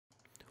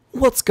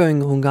What's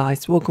going on,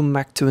 guys? Welcome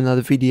back to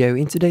another video.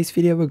 In today's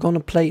video we're gonna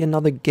play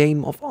another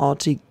game of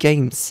Arty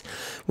games.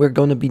 We're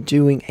gonna be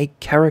doing a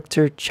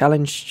character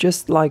challenge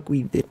just like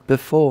we did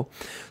before.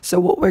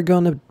 So what we're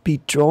gonna be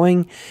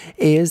drawing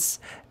is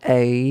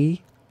a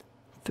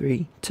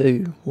 3,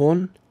 2,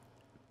 1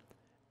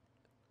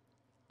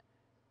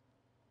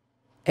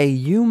 a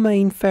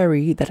humane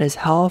fairy that is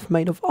half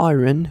made of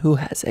iron who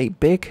has a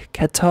big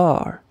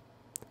guitar.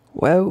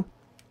 Well,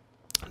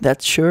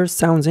 that sure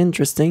sounds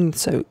interesting,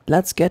 so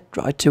let's get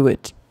right to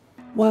it.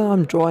 While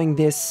I'm drawing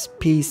this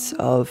piece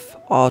of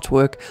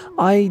artwork,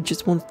 I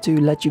just want to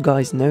let you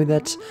guys know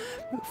that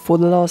for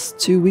the last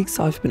 2 weeks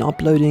I've been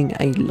uploading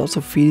a lot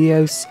of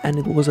videos and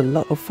it was a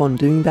lot of fun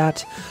doing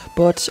that,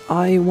 but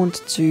I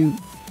want to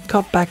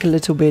cut back a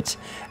little bit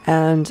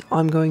and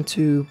I'm going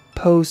to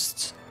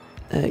post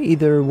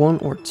either 1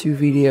 or 2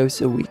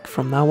 videos a week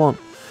from now on,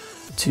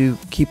 to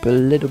keep a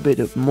little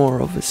bit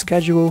more of a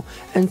schedule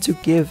and to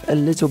give a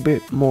little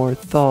bit more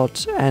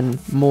thought and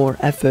more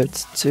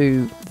effort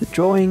to the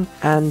drawing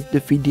and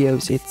the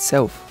videos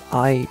itself.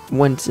 I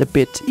went a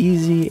bit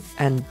easy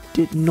and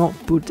did not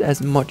put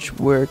as much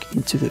work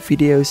into the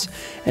videos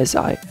as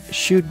I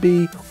should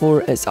be,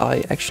 or as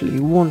I actually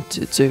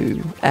wanted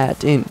to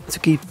add in. To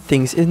keep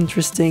things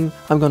interesting,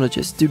 I'm gonna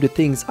just do the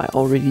things I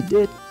already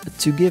did.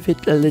 To give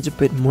it a little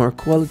bit more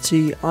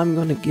quality, I'm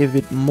gonna give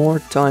it more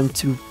time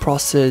to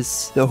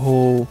process the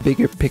whole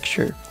bigger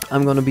picture.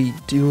 I'm gonna be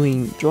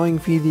doing drawing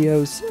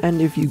videos,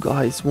 and if you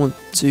guys want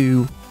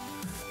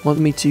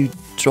me to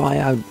try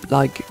out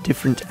like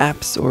different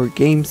apps or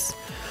games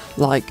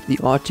like the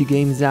Arty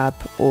Games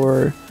app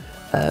or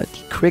the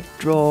Quick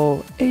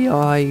Draw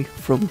AI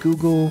from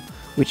Google,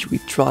 which we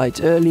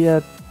tried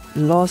earlier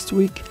last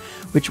week,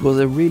 which was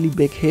a really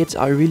big hit.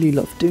 I really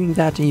love doing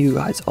that and you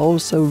guys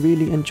also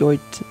really enjoyed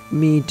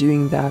me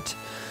doing that.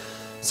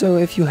 So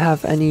if you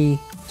have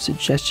any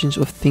suggestions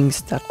of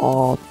things that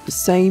are the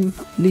same,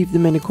 leave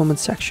them in the comment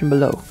section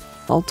below.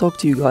 I'll talk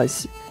to you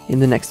guys in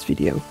the next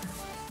video.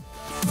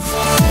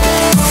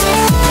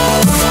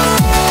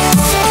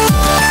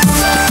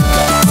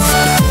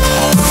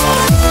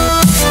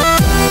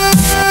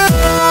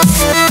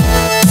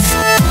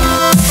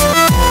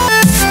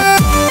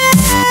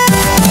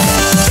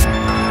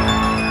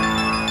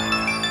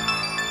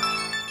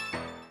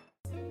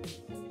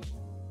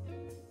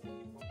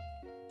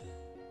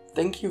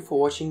 Thank you for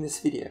watching this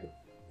video.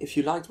 If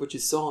you liked what you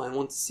saw and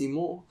want to see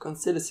more,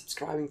 consider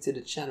subscribing to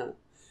the channel.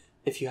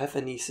 If you have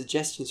any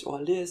suggestions or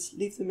ideas,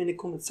 leave them in the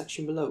comment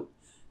section below.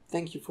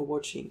 Thank you for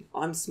watching.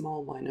 I'm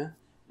Smileminer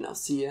and I'll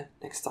see you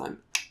next time.